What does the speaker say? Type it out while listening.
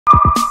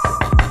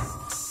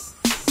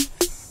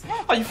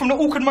Are you from the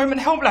Awkward Moment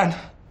Helpline?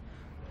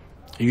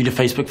 Are you the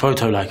Facebook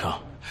photo liker?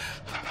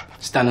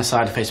 Stand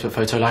aside, the Facebook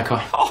photo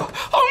liker. Oh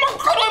my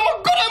God, oh my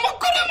God, oh my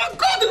God, oh my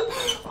God!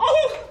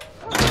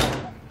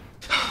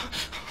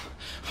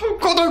 Oh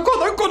God, oh God,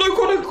 oh God, oh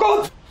God, oh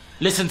God!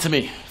 Listen to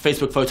me,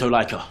 Facebook photo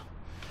liker.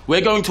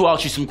 We're going to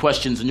ask you some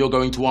questions and you're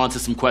going to answer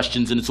some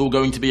questions and it's all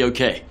going to be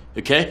okay,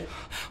 okay?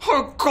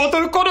 Oh God,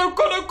 oh God, oh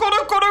God, oh God,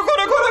 oh God, oh God,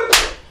 oh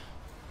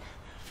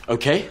God!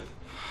 Okay?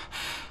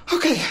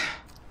 Okay.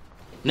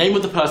 Name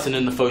of the person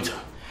in the photo.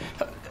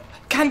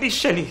 Candy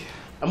Shelley.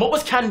 And what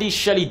was Candy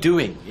Shelley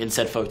doing in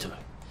said photo?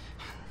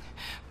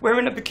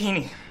 Wearing a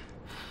bikini.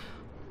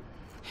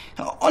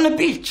 On a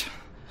beach.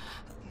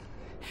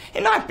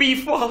 In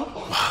Ibiza.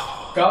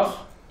 Wow. Gov?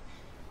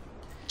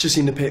 Just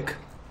seen the pic.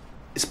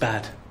 It's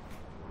bad.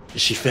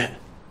 Is she fit?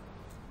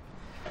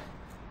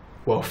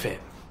 Well fit.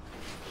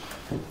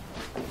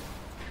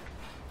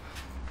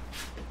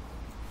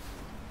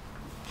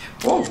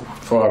 Whoa.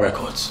 For our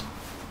records.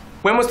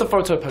 When was the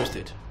photo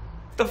posted?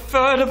 The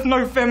 3rd of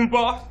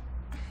November.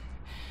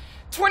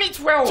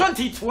 2012.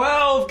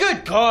 2012?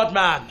 Good God,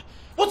 man.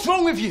 What's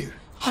wrong with you?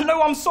 I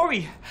know, I'm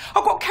sorry.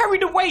 I got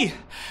carried away.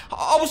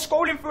 I was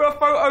scrolling through her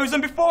photos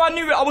and before I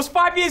knew it, I was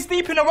 5 years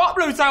deep in her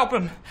uploads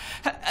album.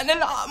 And then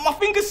my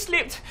fingers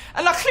slipped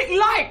and I clicked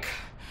like.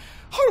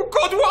 Oh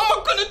God, what am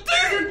I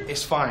gonna do?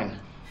 It's fine.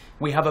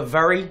 We have a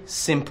very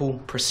simple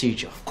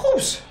procedure. Of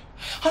course.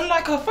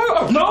 Unlike her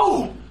photo.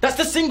 No! That's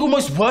the single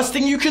most worst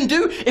thing you can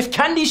do. If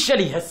Candy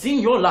Shelley has seen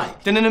your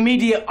life, Then an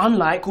immediate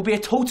unlike will be a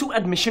total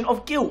admission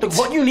of guilt. look,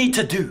 what you need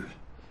to do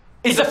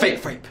is a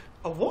fake rape.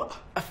 A what?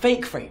 A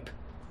fake rape.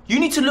 You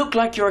need to look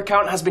like your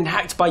account has been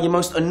hacked by your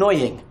most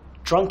annoying,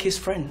 drunkest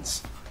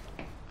friends.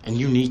 And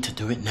you need to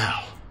do it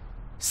now.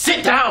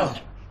 Sit down!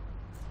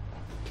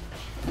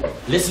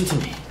 Listen to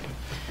me,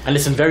 and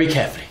listen very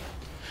carefully.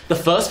 The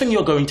first thing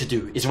you're going to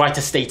do is write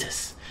a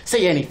status.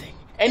 Say anything.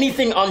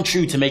 Anything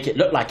untrue to make it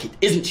look like it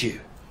isn't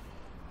you.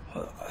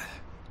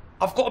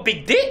 I've got a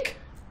big dick?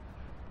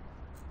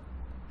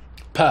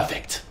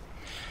 Perfect.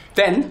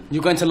 Then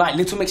you're going to like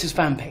Little Mix's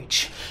fan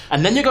page.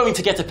 And then you're going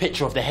to get a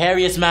picture of the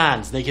hairiest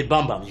man's naked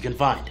bum bum you can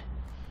find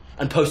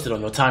and post it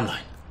on your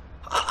timeline.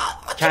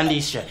 Candy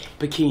Shelley.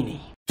 Bikini.